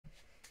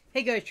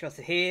Hey guys,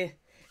 Trusser here.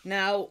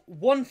 Now,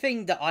 one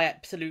thing that I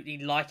absolutely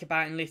like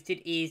about Enlisted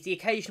is the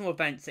occasional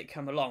events that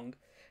come along.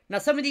 Now,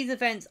 some of these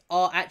events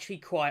are actually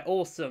quite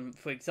awesome.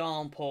 For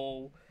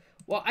example,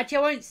 well, actually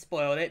I won't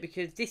spoil it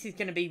because this is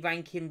going to be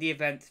ranking the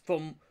events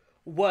from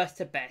worst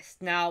to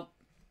best. Now,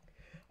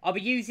 I'll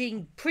be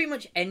using pretty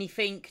much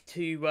anything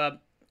to,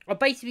 I'll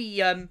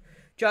basically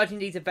judging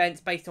these events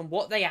based on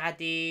what they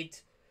added,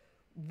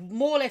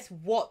 more or less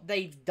what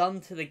they've done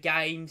to the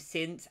game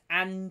since,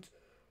 and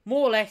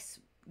more or less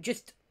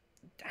just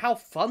how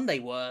fun they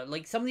were.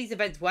 Like, some of these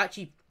events were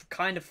actually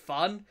kind of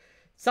fun.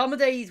 Some of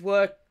these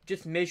were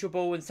just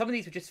miserable, and some of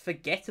these were just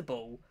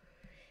forgettable.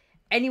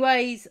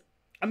 Anyways,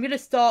 I'm going to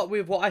start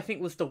with what I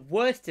think was the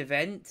worst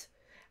event.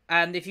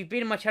 And if you've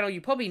been on my channel,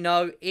 you probably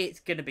know it's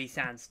going to be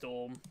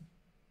Sandstorm.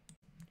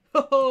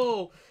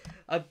 Oh,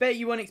 I bet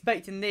you weren't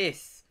expecting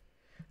this.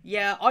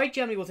 Yeah, I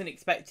generally wasn't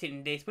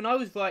expecting this. When I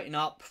was writing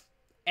up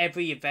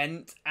every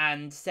event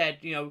and said,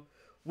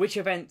 which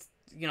event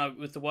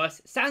was the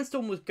worst,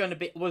 Sandstorm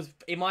was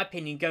in my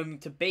opinion going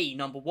to be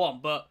number one,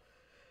 but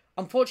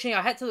unfortunately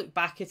I had to look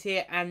back at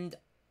it, and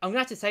I'm gonna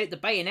have to say that the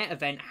Bayonet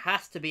event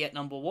has to be at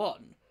number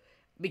one,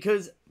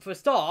 because for a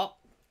start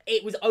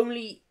it was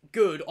only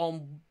good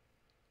on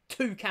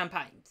 2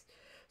 campaigns,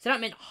 so that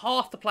meant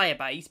half the player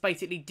base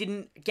basically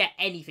didn't get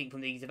anything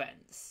from these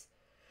events.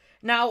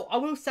 Now, I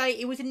will say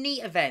it was a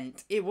neat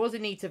event. It was a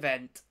neat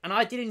event, and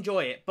I did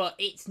enjoy it, but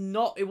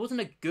it wasn't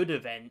a good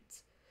event.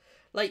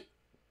 Like,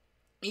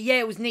 yeah,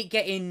 it was neat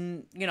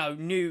getting,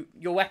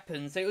 your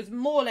weapons. So it was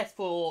more or less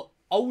for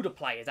older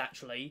players,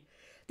 actually.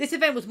 This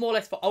event was more or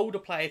less for older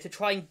players to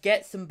try and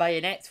get some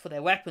bayonets for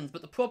their weapons,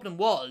 but the problem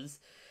was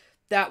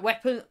that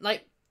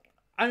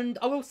and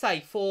I will say,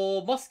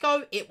 for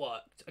Moscow, it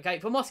worked. Okay,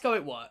 for Moscow,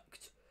 it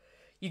worked.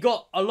 You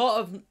got a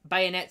lot of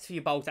bayonets for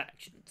your bolt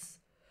actions.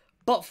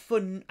 But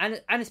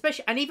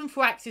especially, and even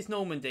for Axis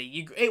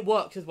Normandy, it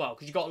works as well,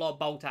 because you got a lot of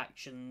bolt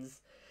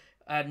actions.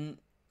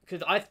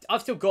 Because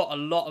I've still got a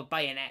lot of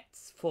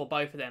bayonets for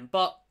both of them.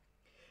 But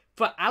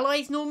for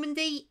Allies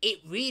Normandy, it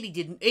really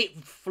didn't.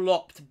 It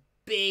flopped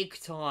big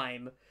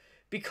time,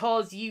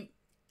 because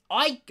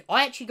I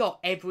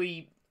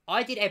actually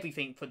I did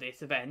everything for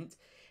this event,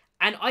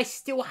 and I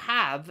still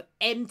have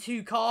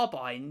M2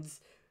 carbines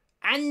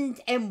and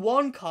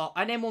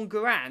M1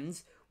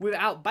 Garands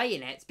without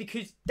bayonets,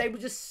 because they were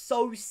just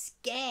so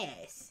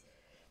scarce.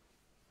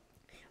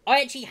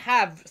 I actually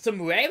have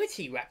some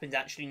rarity weapons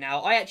actually now.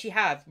 I actually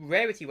have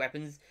rarity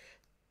weapons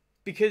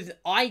because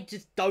I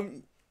just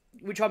don't,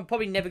 which I'm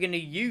probably never going to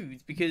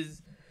use,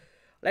 because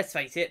let's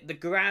face it, the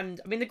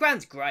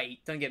Garand's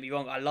great, don't get me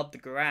wrong, I love the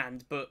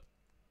Garand, but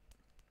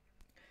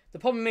the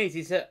problem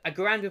is that a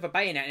Garand with a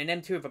bayonet and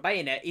an M2 with a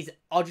bayonet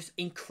are just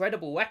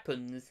incredible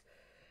weapons,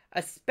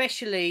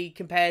 especially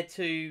compared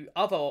to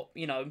other,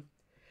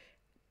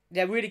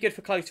 they're really good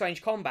for close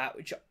range combat,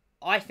 which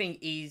I think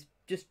is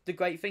just the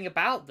great thing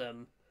about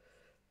them.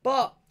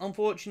 But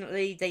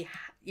unfortunately,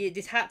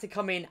 this had to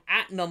come in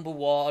at number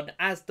one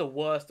as the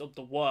worst of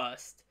the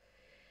worst.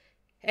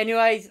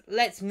 Anyways,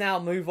 let's now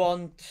move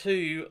on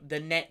to the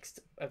next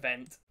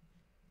event.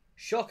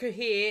 Shocker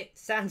here,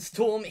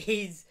 Sandstorm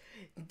is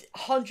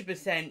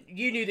 100%.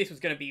 You knew this was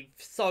going to be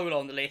so low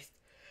on the list.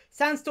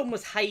 Sandstorm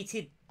was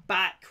hated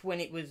back when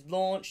it was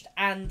launched,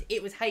 and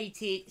it was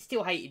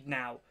still hated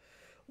now.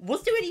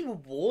 Was there any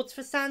rewards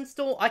for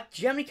Sandstorm? I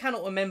generally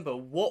cannot remember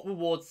what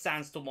rewards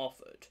Sandstorm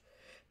offered,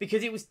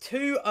 because it was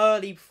too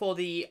early for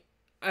the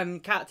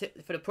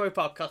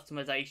profile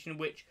customization,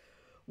 which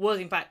was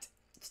in fact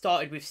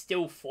started with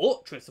Steel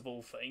Fortress of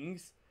all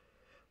things,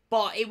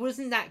 but it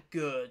wasn't that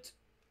good.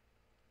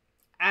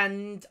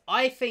 And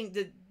I think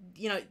that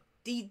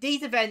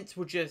these events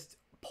were just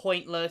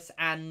pointless,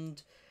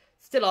 and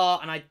still are,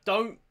 and I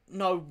don't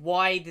know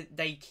why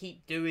they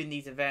keep doing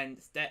these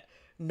events that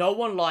no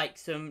one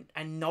likes them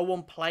and no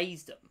one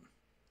plays them.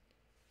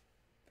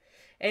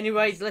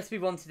 Anyways, let's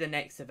move on to the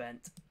next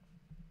event.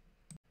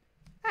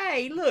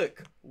 Hey,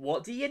 look,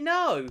 what do you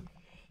know?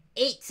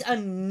 It's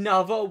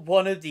another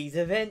one of these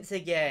events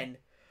again.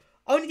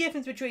 Only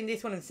difference between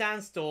this one and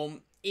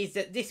Sandstorm is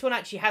that this one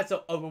actually has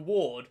a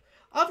reward.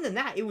 Other than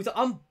that, it was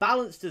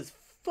unbalanced as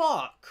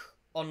fuck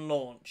on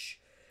launch.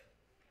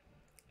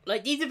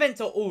 Like, these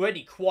events are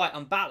already quite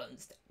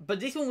unbalanced, but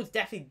this one was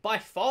definitely by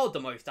far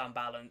the most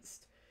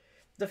unbalanced.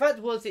 The fact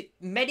was that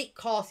medic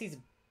classes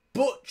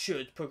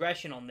butchered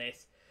progression on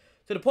this,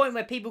 to the point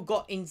where people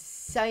got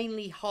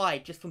insanely high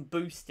just from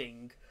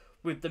boosting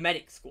with the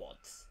medic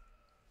squads.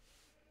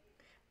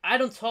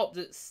 Add on top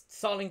that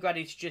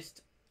Stalingrad is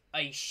just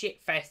a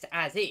shitfest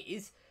as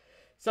is,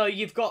 so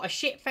you've got a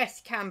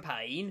shitfest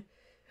campaign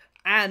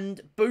and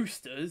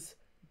boosters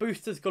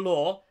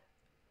galore.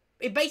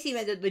 It basically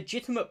meant that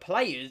legitimate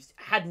players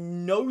had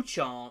no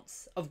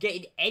chance of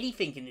getting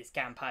anything in this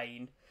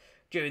campaign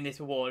during this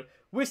reward.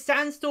 With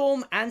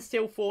Sandstorm and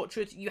Steel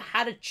Fortress, you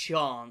had a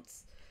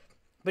chance.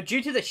 But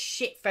due to the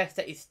shitfest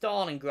that is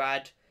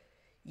Stalingrad,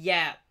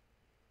 yeah,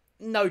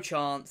 no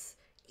chance.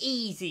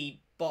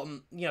 Easy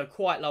bottom,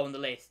 quite low on the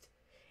list.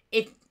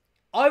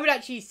 I would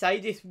actually say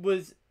this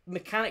was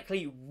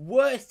mechanically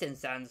worse than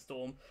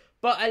Sandstorm,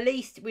 but at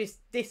least with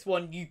this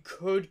one you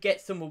could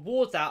get some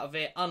rewards out of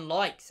it,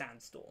 unlike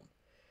Sandstorm.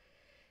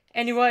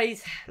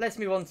 Anyways, let's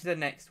move on to the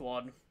next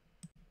one.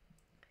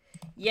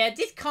 Yeah,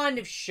 this kind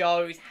of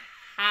shows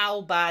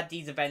how bad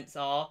these events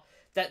are.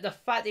 That the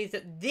fact is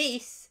that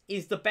this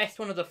is the best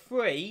one of the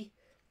three,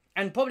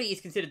 and probably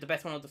is considered the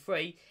best one of the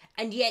three,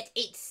 and yet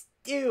it's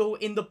still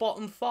in the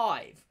bottom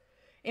 5.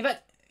 In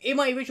fact, in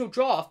my original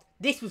draft,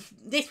 this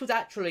was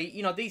actually,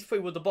 you know, these 3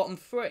 were the bottom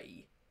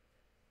 3.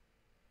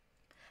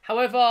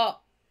 However,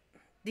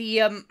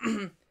 the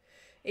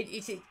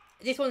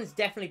this one is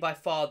definitely by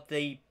far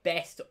the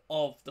best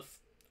of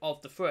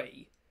the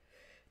 3.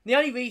 The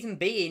only reason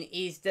being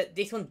is that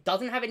this one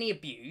doesn't have any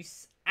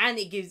abuse, and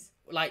it gives,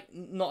 like,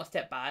 not a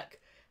step back,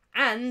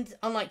 and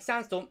unlike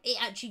Sandstorm, it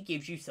actually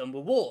gives you some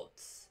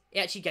rewards. It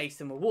actually gave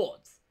some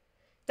rewards.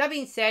 That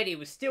being said, it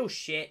was still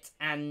shit,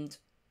 and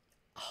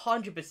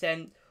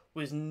 100%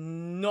 was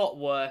not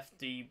worth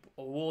the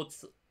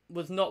awards,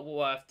 was not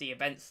worth the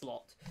event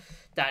slot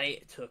that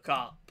it took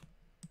up.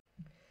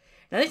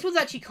 Now this was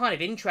actually kind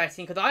of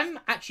interesting, because I'm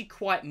actually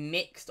quite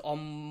mixed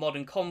on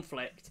Modern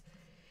Conflict.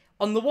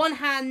 On the one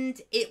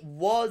hand, it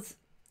was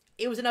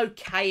an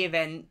okay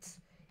event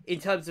in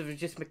terms of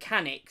just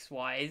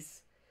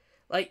mechanics-wise.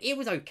 Like, it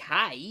was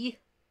okay.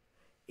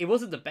 It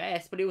wasn't the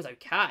best, but it was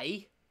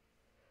okay.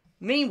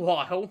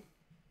 Meanwhile,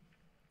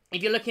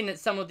 if you're looking at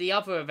some of the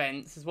other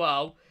events as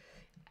well,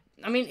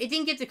 I mean, it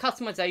didn't give the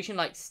customization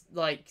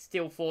like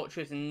Steel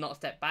Fortress and Not a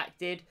Step Back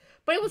did,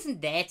 but it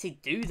wasn't there to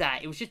do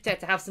that. It was just there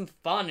to have some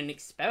fun and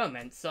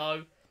experiment,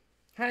 so,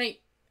 hey,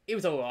 it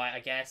was alright, I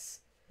guess.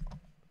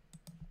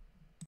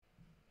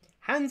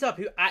 Hands up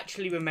who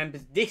actually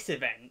remembers this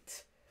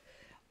event.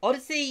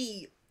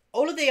 Honestly,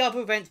 all of the other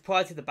events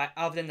prior to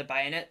other than the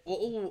Bayonet were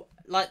all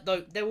like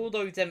they were all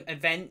those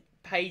event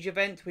page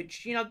events,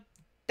 which, you know,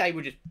 they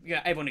were just, you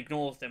know, everyone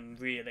ignores them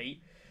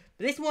really.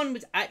 But this one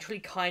was actually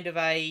kind of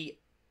a,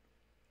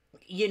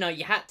 you know,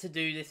 you had to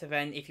do this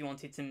event if you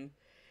wanted some.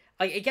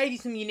 Like, it gave you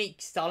some unique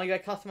styling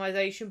guide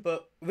customization,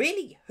 but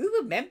really, who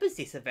remembers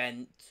this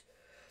event?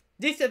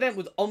 This event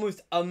was almost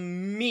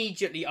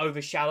immediately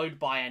overshadowed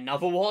by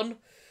another one.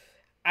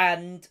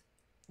 And,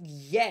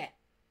 yeah,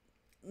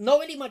 not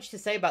really much to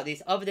say about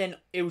this other than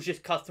it was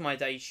just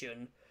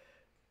customization.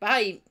 But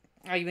hey,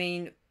 I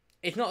mean,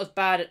 it's not as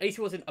bad, at least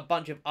it wasn't a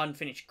bunch of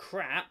unfinished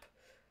crap,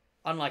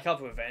 unlike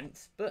other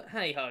events. But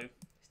hey ho,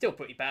 still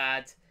pretty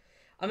bad.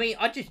 I mean,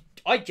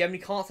 I generally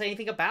can't say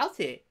anything about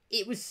it.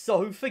 It was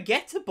so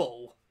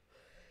forgettable.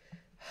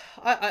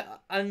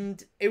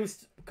 And it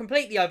was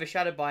completely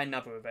overshadowed by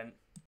another event.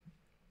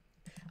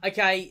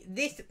 Okay,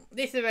 this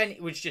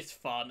event was just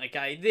fun,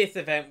 okay? This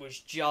event was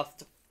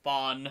just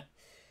fun.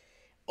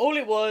 All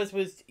it was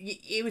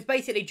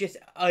basically just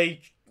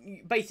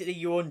basically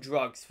you're on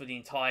drugs for the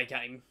entire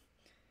game.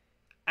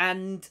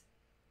 And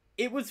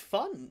it was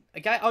fun,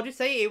 okay? I'll just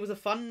say it was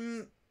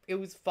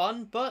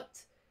fun,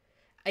 but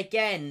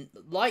again,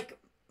 like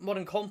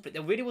Modern Conflict,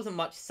 there really wasn't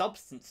much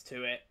substance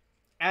to it.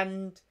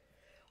 And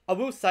I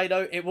will say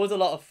though, it was a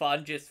lot of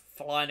fun just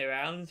flying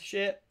around and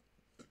shit.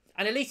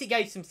 And at least it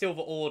gave some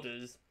silver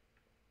orders,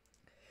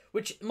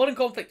 which Modern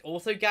Conflict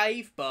also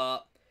gave,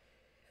 but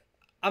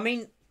I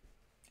mean,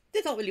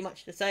 there's not really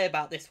much to say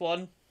about this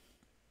one.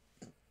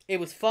 It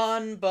was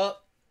fun,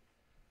 but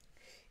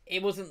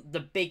it wasn't the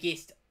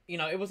biggest, you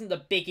know, it wasn't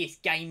the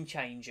biggest game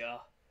changer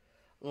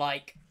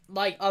like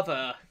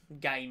other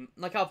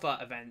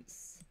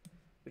events,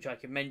 which I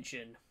could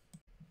mention.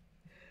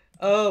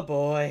 Oh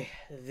boy,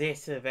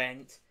 this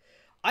event.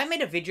 I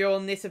made a video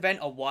on this event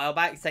a while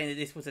back saying that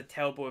this was a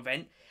terrible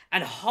event,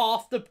 and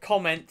half the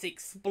comments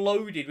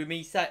exploded with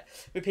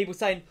people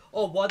saying,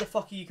 "Oh, why the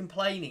fuck are you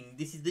complaining?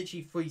 This is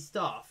literally free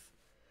stuff."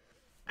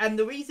 And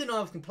the reason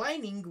I was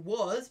complaining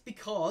was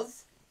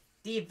because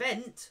the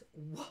event,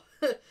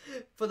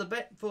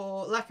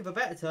 for lack of a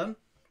better term,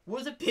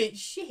 was a bit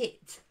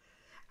shit.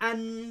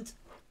 And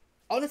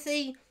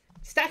honestly,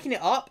 stacking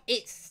it up,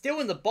 it's still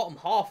in the bottom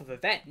half of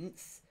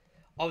events.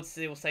 I would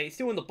still say it's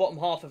still in the bottom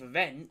half of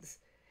events.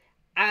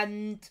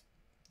 And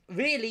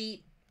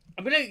really,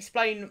 I'm going to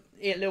explain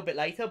it a little bit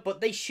later,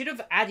 but they should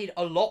have added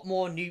a lot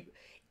more new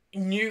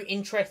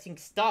interesting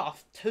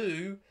stuff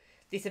to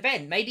this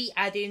event. Maybe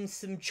add in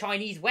some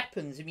Chinese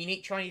weapons, some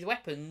unique Chinese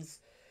weapons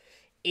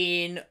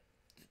in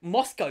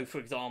Moscow, for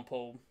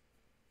example.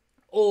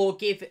 Or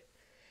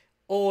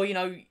you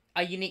know,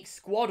 a unique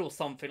squad or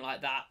something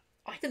like that.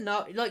 I don't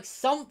know, like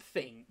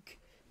something.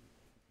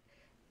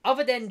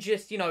 Other than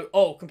just, you know,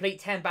 oh, complete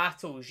 10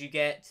 battles, you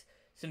get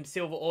some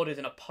silver orders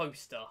and a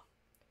poster.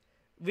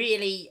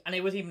 Really, and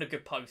it wasn't even a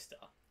good poster.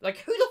 Like,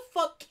 who the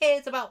fuck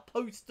cares about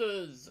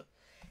posters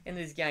in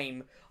this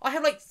game? I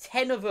have like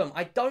 10 of them.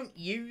 I don't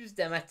use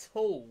them at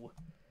all.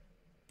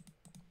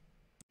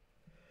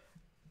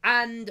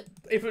 And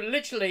if it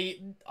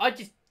literally, I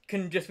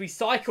can just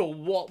recycle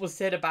what was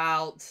said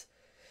about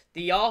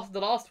the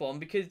last one,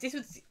 because this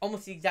was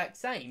almost the exact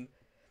same.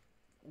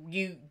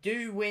 You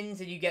do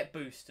wins and you get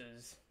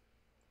boosters.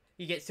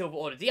 you get Silver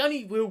Order. The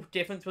only real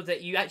difference was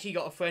that you actually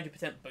got a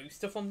 300%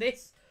 booster from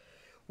this,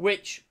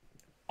 which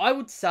I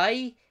would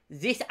say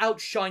this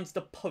outshines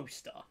the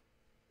poster.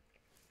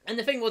 And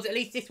the thing was, at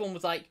least this one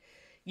was like,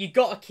 you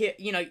got a kit,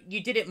 you know,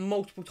 you did it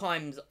multiple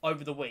times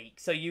over the week.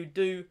 So you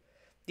do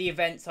the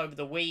events over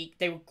the week.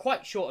 They were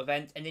quite short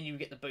events, and then you would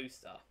get the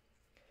booster.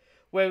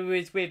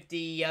 Whereas with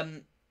the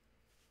other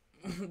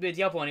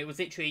one, it was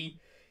literally,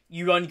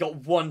 you only got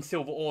one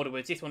Silver Order,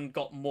 whereas this one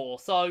got more.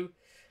 So,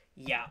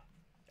 yeah.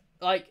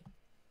 Like,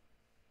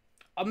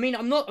 I mean,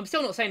 I'm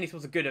still not saying this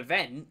was a good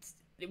event.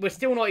 We're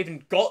still not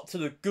even got to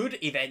the good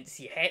events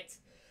yet.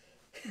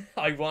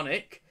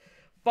 Ironic.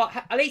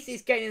 But at least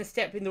it's getting a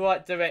step in the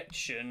right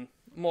direction,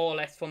 more or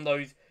less, from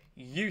those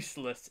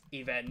useless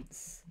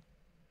events.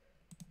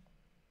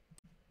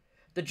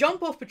 The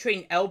jump off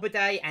between Elba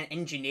Day and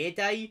Engineer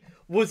Day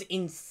was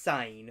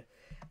insane.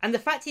 And the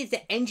fact is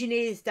that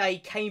Engineer's Day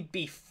came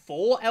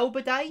before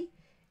Elba Day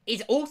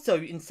is also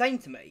insane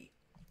to me.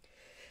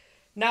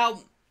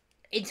 Now,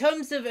 in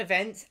terms of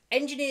events,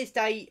 Engineer's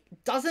Day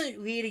doesn't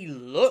really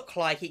look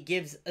like it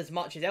gives as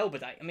much as Elba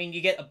Day. I mean,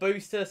 you get a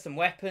booster, some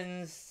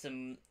weapons,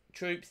 some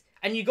troops,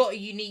 and you got a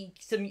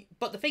unique...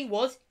 But the thing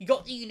was, you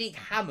got the unique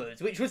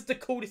hammers, which was the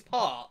coolest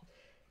part.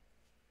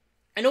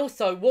 And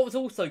also, what was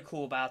also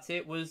cool about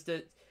it was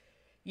that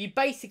you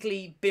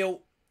basically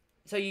built...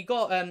 So you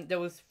got... there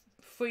was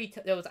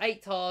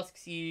 8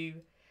 tasks,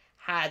 you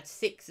had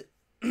 6...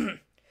 and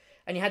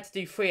you had to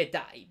do 3 a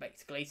day,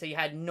 basically. So you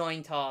had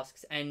 9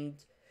 tasks and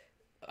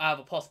out of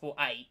a possible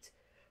 8.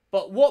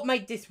 But what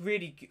made this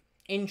really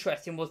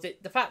interesting was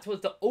that the fact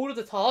was that all of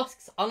the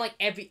tasks, unlike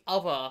every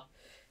other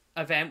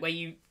event where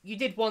you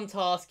did one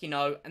task, you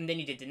know, and then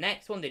you did the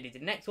next one, then you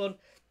did the next one.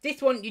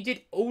 This one, you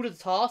did all of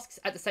the tasks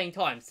at the same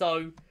time.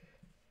 So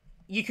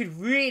you could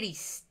really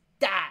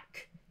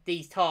stack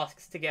these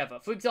tasks together.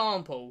 For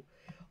example,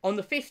 on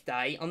the 5th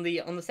day, on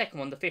the second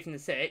one, the 5th and the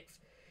 6th,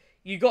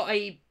 you got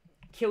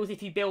kills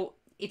if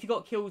you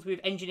got kills with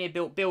engineer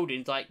built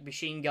buildings like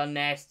machine gun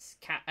nests,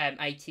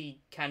 AT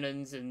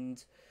cannons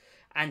and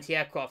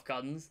anti-aircraft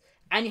guns,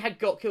 and you had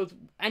got kills,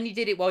 and you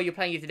did it while you're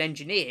playing as an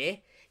engineer.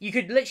 You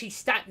could literally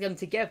stack them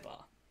together.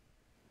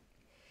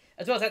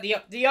 As well as that,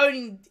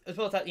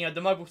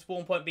 the mobile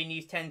spawn point being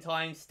used 10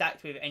 times,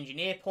 stacked with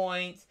engineer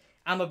points,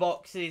 ammo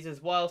boxes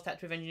as well,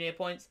 stacked with engineer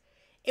points.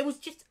 It was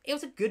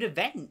a good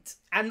event,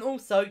 and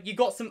also you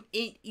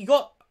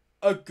got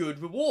a good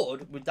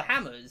reward with the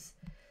hammers.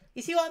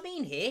 You see what I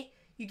mean here?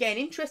 You get an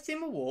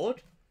interesting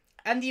reward,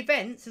 and the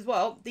events as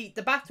well, the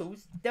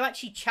battles, they're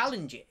actually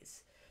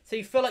challenges. So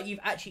you feel like you've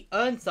actually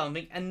earned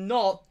something, and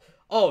not,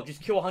 oh,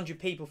 just kill 100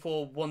 people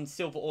for 1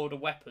 Silver Order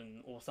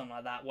weapon, or something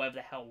like that, whatever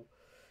the hell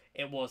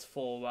it was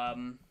for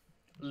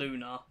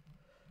Luna.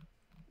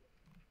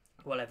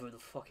 Whatever the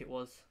fuck it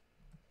was.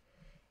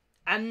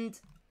 And,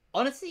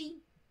 honestly,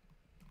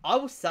 I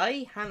will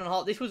say, hand on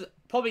heart, this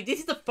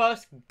is the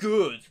first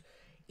good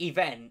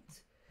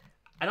event.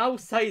 And I will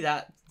say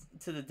that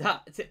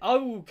I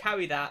will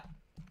carry that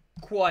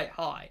quite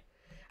high.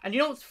 And you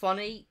know what's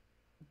funny?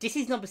 This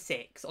is number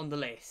 6 on the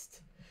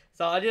list.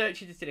 So I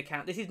actually just did a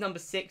count. This is number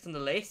 6 on the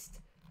list.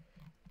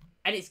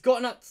 And it's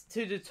gotten up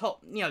to the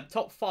top,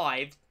 top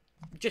 5,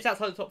 just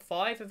outside the top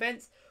 5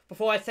 events,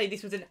 before I say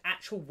this was an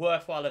actual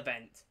worthwhile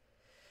event.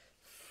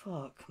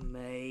 Fuck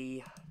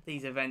me.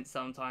 These events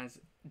sometimes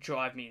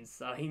drive me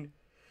insane.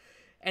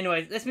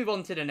 Anyways, let's move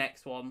on to the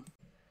next one.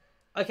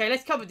 Okay,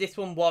 let's cover this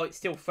one while it's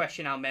still fresh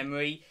in our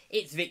memory.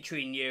 It's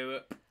Victory in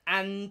Europe.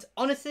 And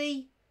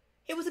honestly,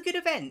 it was a good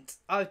event,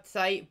 I would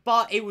say,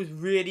 but it was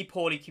really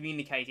poorly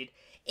communicated.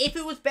 If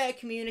it was better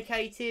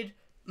communicated,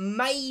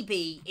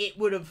 maybe it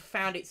would have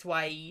found its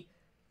way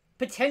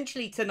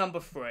potentially to number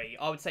 3.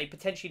 I would say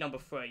potentially number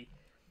 3.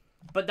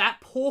 But that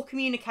poor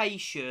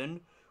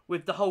communication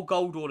with the whole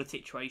Gold Order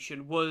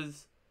situation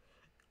was,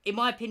 in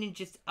my opinion,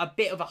 just a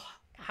bit of a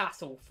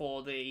hassle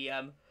for the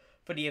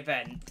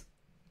event.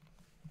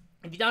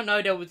 If you don't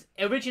know,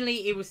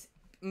 originally it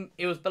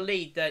was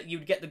believed that you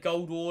would get the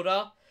Gold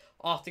Order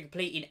after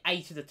completing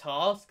 8 of the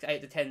tasks, 8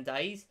 of the 10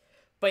 days.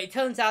 But it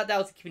turns out that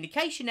was a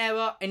communication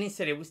error, and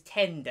instead it was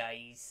 10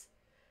 days.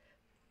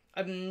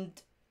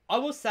 And I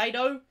will say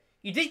though,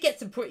 you did get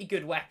some pretty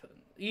good weapons.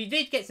 You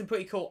did get some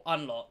pretty cool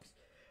unlocks.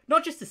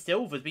 Not just the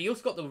silvers, but you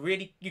also got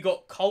you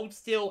got cold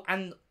steel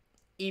and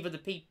either the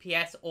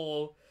PPS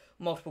or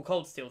multiple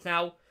cold steels.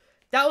 Now,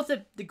 that was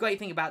the great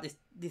thing about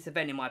this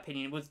event, in my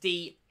opinion, was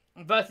the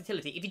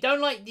versatility. If you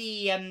don't like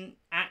the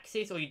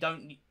Axis, or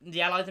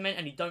the Allies event,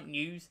 and you don't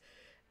use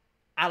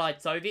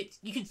Allied Soviets,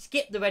 you can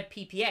skip the red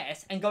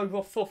PPS and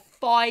go for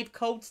 5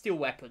 cold steel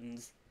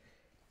weapons.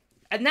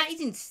 And that is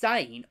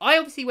insane. I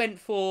obviously went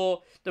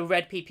for the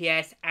red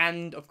PPS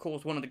and, of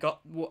course, one of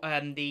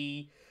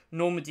the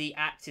Normandy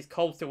Axis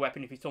cold steel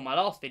weapon. If you saw my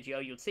last video,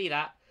 you'll see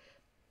that.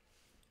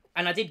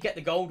 And I did get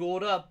the Gold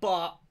Order,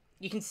 but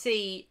you can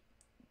see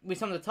with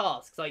some of the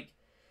tasks, like,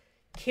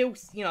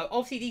 kills,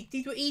 obviously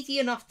these were easy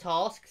enough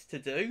tasks to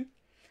do.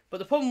 But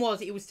the problem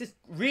was, it was just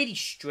really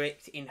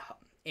strict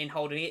in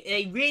holding it.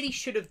 They really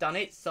should have done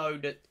it so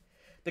that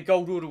the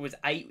gold order was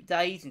 8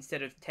 days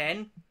instead of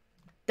 10.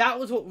 That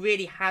was what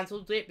really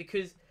handled it,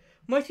 because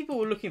most people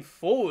were looking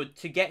forward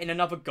to getting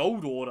another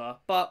gold order,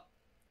 but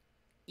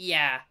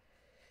yeah,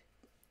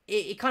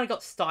 it kind of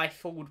got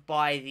stifled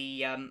by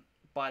the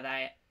by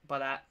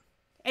that.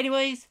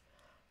 Anyways,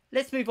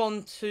 let's move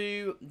on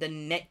to the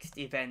next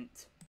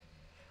event.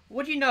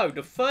 What do you know?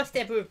 The first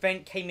ever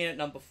event came in at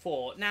number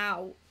 4.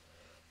 Now,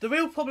 the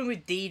real problem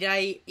with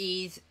D-Day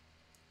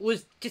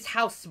was just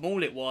how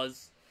small it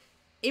was.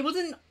 It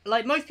wasn't,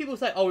 like, most people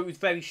say, oh, it was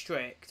very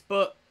strict,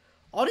 but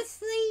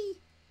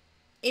honestly,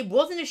 it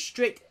wasn't as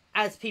strict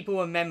as people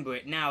remember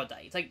it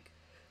nowadays. Like,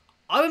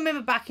 I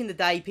remember back in the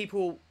day,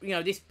 people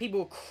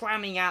were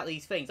cramming out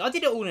these things. I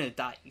did it all in a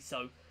day,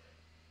 so,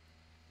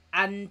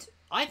 and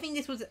I think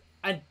this was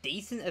a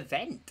decent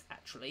event,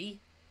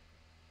 actually.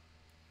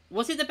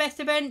 Was it the best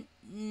event?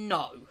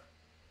 No.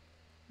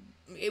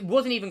 It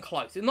wasn't even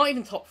close. It's not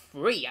even top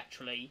 3,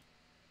 actually.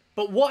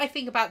 But what I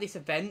think about this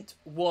event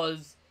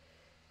was,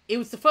 it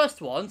was the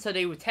first one, so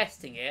they were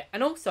testing it,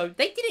 and also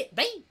they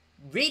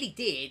really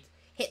did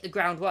hit the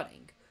ground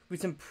running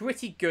with some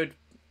pretty good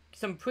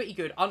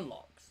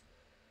unlocks.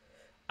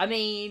 I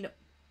mean,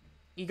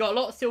 you got a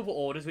lot of silver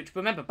orders, which,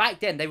 remember, back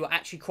then they were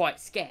actually quite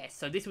scarce,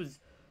 so this was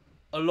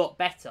a lot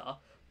better.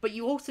 But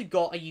you also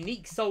got a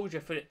unique soldier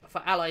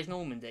for Allies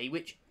Normandy,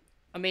 which,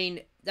 I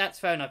mean, that's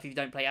fair enough if you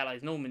don't play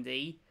Allies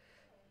Normandy.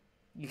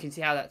 You can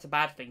see how that's a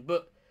bad thing,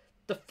 but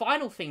the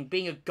final thing,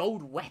 being a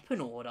gold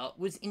weapon order,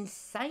 was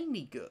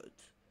insanely good.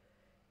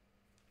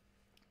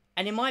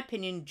 And in my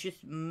opinion,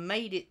 just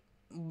pretty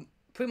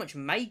much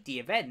made the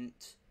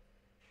event.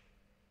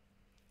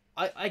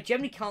 I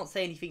generally can't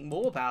say anything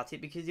more about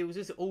it, because it was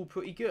just all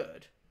pretty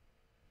good.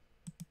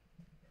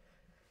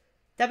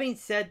 That being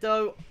said,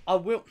 though, I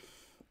will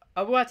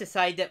have to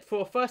say that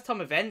for a first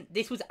time event,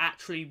 this was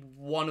actually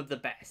one of the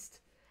best.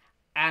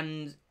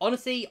 And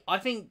honestly, I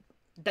think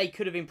they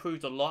could have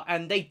improved a lot,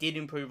 and they did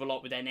improve a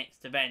lot with their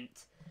next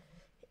event.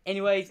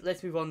 Anyways,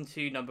 let's move on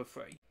to number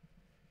 3.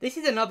 This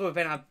is another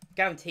event I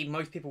guarantee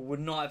most people would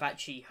not have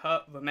actually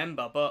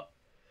remember, but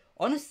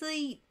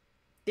honestly,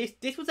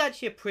 this was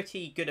actually a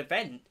pretty good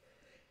event.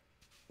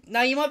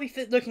 Now, you might be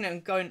looking at it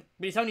and going,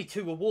 but it's only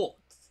 2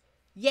 rewards.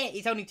 Yeah,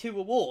 it's only 2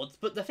 rewards,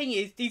 but the thing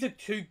is, these are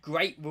 2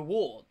 great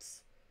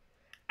rewards.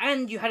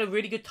 And you had a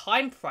really good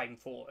time frame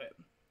for it.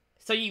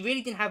 So you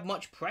really didn't have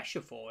much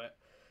pressure for it.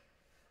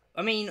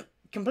 I mean,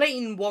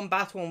 completing 1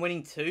 battle and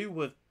winning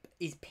 2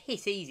 is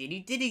piss easy. And you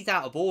did these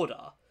out of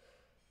order.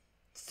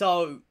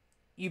 So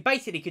you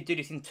basically could do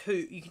this you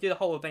could do the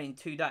whole event in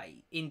 2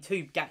 days, in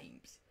 2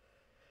 games.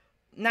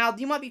 Now,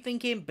 you might be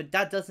thinking, but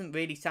that doesn't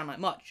really sound like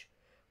much.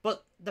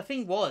 But the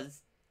thing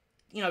was,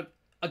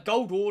 a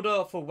gold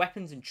order for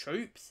weapons and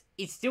troops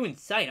is still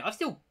insane.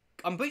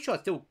 I'm pretty sure I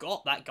still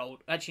got that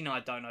gold. Actually, no, I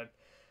don't know.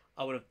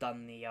 I would have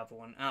done the other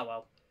one. Oh,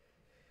 well.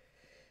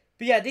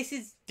 But yeah, this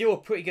is still a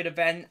pretty good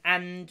event.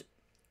 And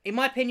in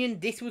my opinion,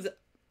 this was,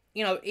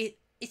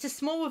 it's a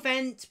small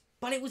event,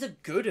 but it was a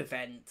good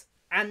event.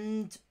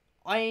 And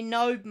I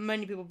know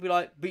many people will be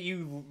like, but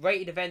you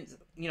rated events,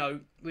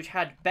 which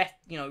had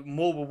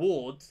more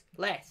rewards,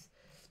 less.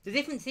 The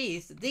difference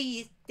is,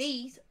 this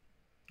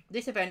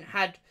event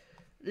had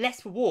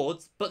less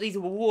rewards, but these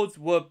rewards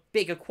were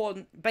bigger,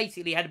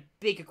 basically had a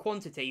bigger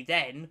quantity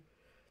than,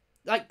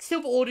 like,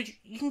 silver orders.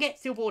 You can get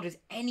silver orders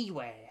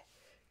anywhere.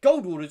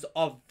 Gold orders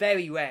are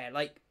very rare.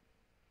 Like,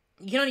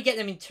 you can only get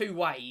them in 2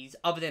 ways,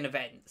 other than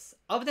events.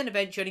 Other than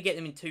events, you only get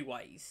them in 2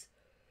 ways,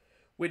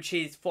 which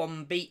is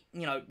from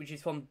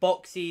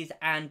boxes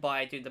and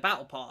by doing the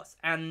battle pass.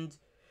 And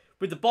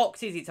with the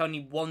boxes, it's only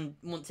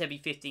once every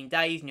 15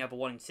 days, and you have a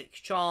 1 in 6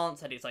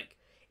 chance. And it's like,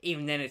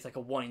 even then, it's like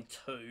a 1 in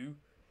 2,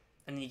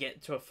 and then you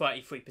get to a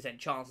 33%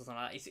 chance or something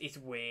like that. It's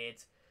weird,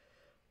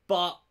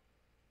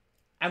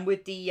 and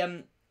with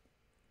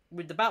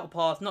the battle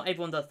pass, not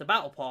everyone does the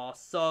battle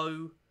pass,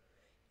 so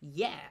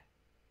yeah.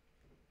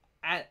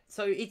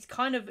 So it's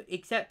kind of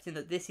accepting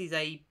that this is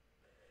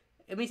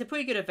it's a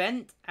pretty good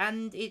event,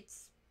 and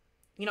it's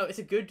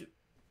a good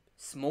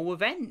small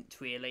event,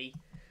 really.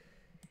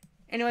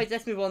 Anyways,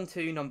 let's move on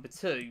to number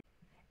 2.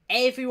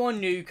 Everyone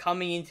knew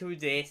coming into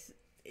this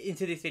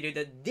video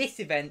that this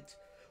event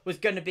was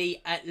going to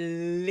be at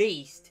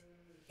least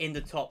in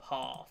the top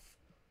half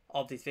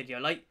of this video.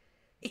 Like,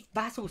 it's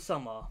Battle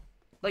Summer.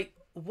 Like,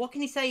 what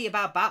can you say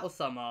about Battle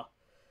Summer?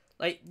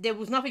 Like, there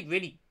was not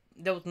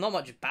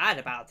much bad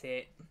about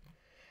it.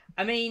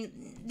 I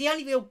mean, the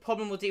only real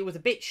problem was it was a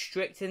bit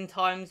strict in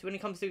times when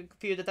it comes to a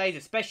few of the days,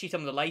 especially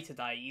some of the later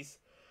days.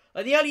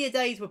 Like, the earlier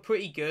days were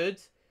pretty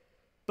good,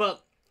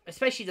 but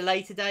especially the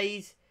later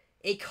days,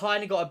 it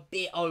kind of got a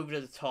bit over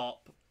the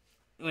top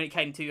when it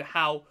came to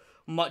how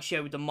much they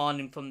were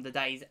demanding from the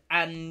days.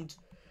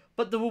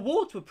 But the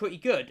rewards were pretty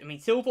good. I mean,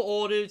 silver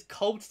orders,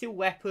 cold steel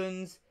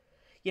weapons,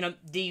 the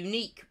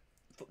unique,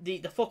 the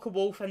Fokker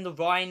Wolf and the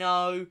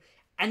Rhino,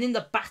 and then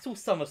the Battle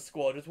Summer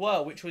squad as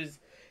well, which was,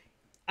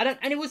 and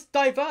it was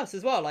diverse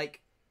as well.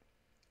 Like,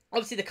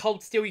 obviously the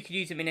cold steel, you could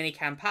use them in any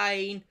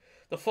campaign.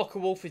 The Fokker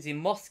Wolf is in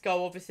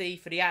Moscow, obviously,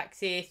 for the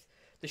Axis.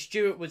 the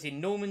Stuart was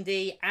in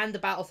Normandy, and the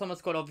Battle Summer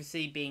Squad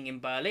obviously being in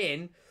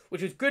Berlin,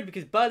 which was good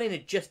because Berlin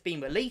had just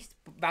been released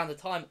around the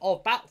time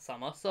of Battle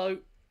Summer, so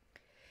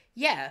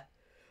yeah.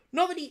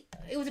 Not really,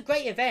 it was a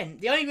great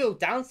event. The only real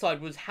downside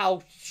was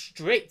how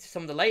strict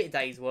some of the later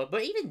days were,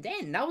 but even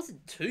then, that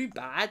wasn't too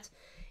bad.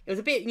 It was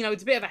a bit,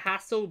 it's a bit of a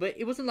hassle, but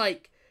it wasn't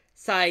like,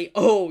 say,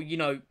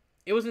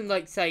 it wasn't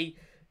like, say,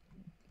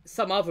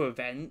 some other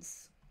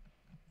events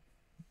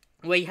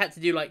where you had to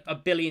do like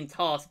 1 billion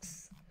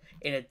tasks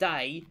in a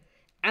day,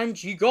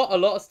 and you got a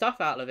lot of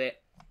stuff out of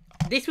it.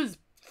 This was,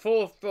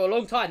 for a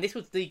long time, this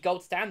was the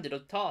gold standard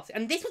of tasks,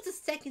 and this was the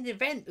second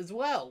event as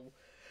well.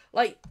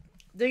 Like,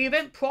 the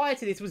event prior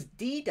to this was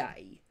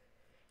D-Day,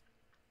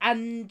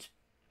 and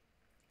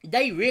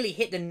they really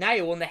hit the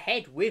nail on the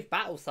head with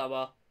Battle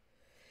Summer.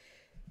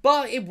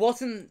 But it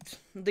wasn't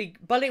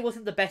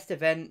the best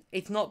event.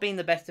 It's not been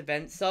the best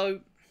event.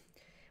 So,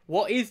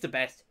 what is the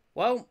best?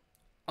 Well,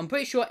 I'm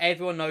pretty sure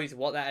everyone knows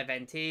what that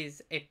event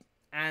is.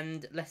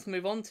 And let's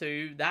move on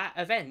to that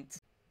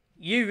event.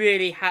 You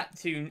really had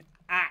to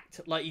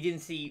act like you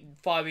didn't see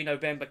Fiery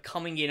November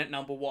coming in at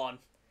number 1.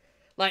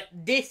 Like,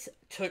 this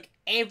took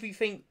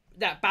everything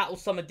that Battle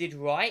Summer did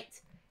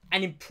right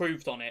and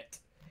improved on it.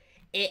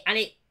 It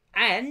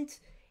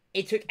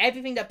took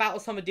everything that Battle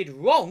Summer did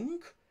wrong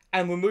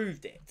and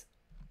removed it.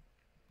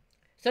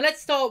 So let's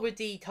start with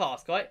the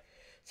task, right?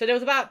 So there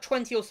was about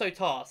 20 or so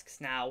tasks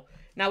now.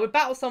 Now with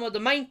Battle Summer, the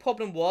main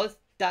problem was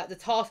that the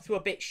tasks were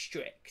a bit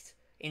strict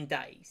in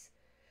days.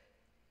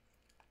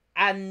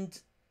 And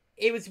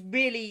it was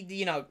really,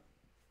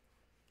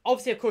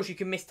 obviously of course you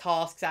can miss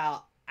tasks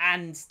out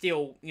and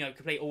still,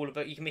 complete all of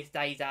it. You can miss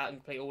days out and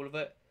complete all of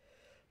it.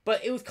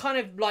 But it was kind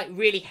of like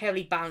really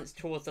heavily balanced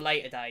towards the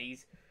later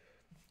days.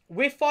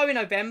 With Fiery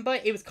November,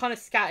 it was kind of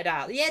scattered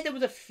out. Yeah, there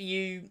was a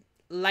few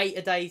later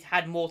days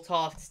had more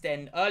tasks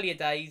than earlier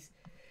days.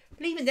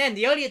 But even then,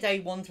 the earlier day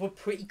ones were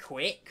pretty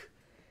quick.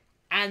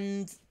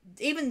 And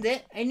even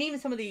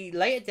some of the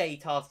later day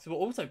tasks were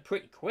also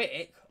pretty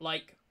quick.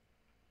 Like,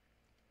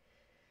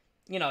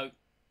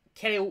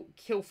 kill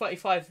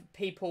 35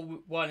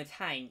 people while in a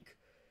tank.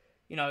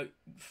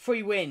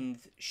 3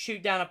 wins.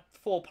 Shoot down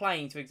 4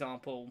 planes, for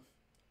example.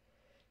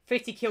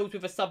 50 kills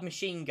with a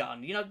submachine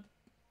gun,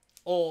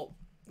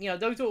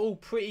 those are all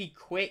pretty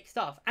quick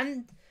stuff.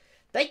 And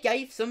they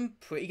gave some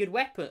pretty good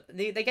weapons.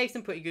 They gave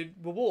some pretty good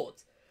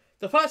rewards.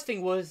 The first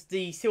thing was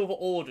the Silver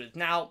Orders.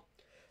 Now,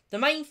 the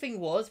main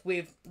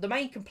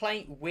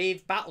complaint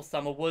with Battle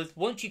Summer was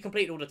once you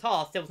completed all the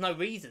tasks, there was no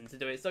reason to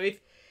do it. So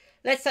if,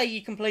 let's say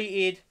you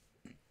completed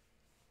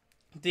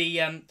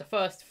the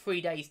first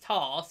 3 days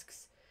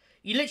tasks,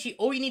 you literally,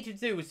 all you needed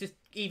to do was just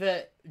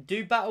either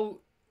do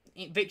battle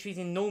victories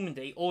in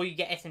Normandy, or you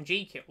get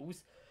SMG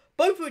kills,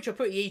 both of which are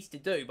pretty easy to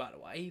do, by the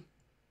way.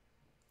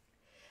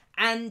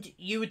 And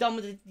you were done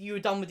with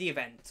the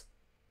event.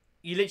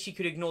 You literally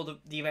could ignore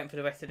the event for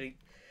the rest of the.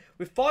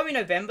 With Fiery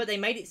November, they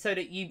made it so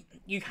that you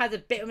had a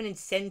bit of an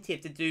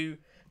incentive to do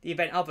the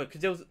event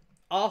because there was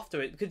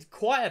after it, because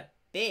quite a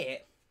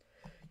bit,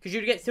 because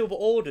you'd get Silver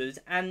Orders,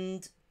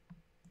 and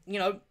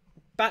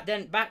back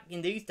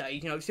in these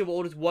days, Silver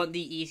Orders weren't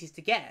the easiest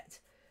to get.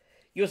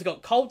 You also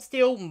got Cold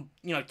Steel,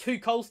 2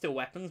 Cold Steel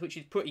weapons, which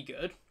is pretty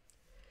good.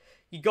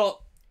 You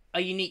got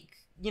a unique,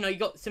 you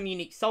got some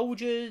unique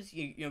soldiers.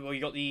 You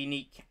got the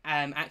unique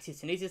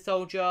Axis Tunisia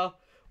soldier,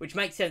 which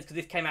makes sense because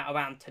this came out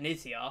around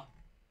Tunisia.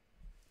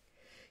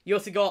 You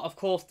also got, of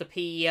course, the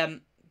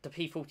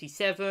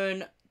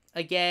P-47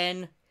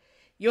 again.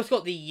 You also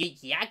got the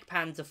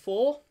Jagdpanzer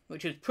IV,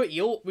 which was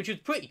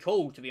pretty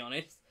cool, to be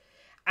honest.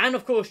 And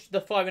of course,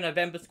 the Fiery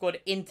November squad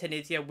in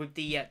Tunisia with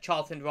the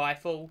Charlton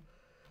rifle,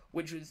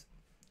 which was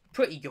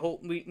pretty cool.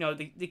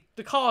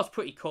 The car's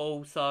pretty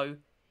cool, so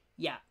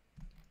yeah.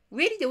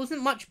 Really, there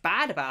wasn't much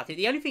bad about it.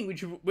 The only thing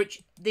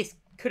which this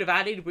could have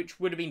added, which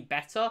would have been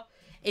better,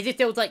 is if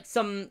there was like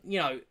some,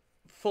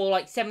 for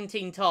like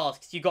 17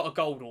 tasks, you got a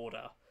gold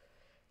order.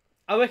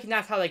 I reckon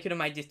that's how they could have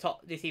made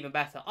this even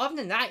better. Other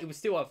than that, it was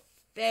still a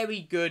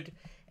very good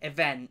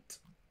event.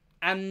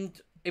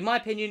 And, in my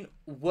opinion,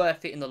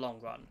 worth it in the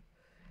long run.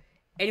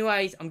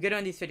 Anyways, I'm going to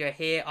end this video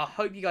here. I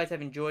hope you guys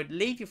have enjoyed.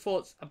 Leave your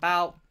thoughts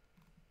about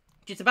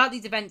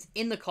these events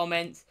in the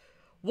comments.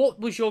 What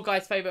was your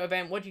guys' favourite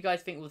event? What do you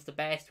guys think was the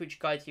best? Which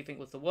guys do you think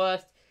was the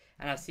worst?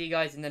 And I'll see you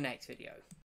guys in the next video.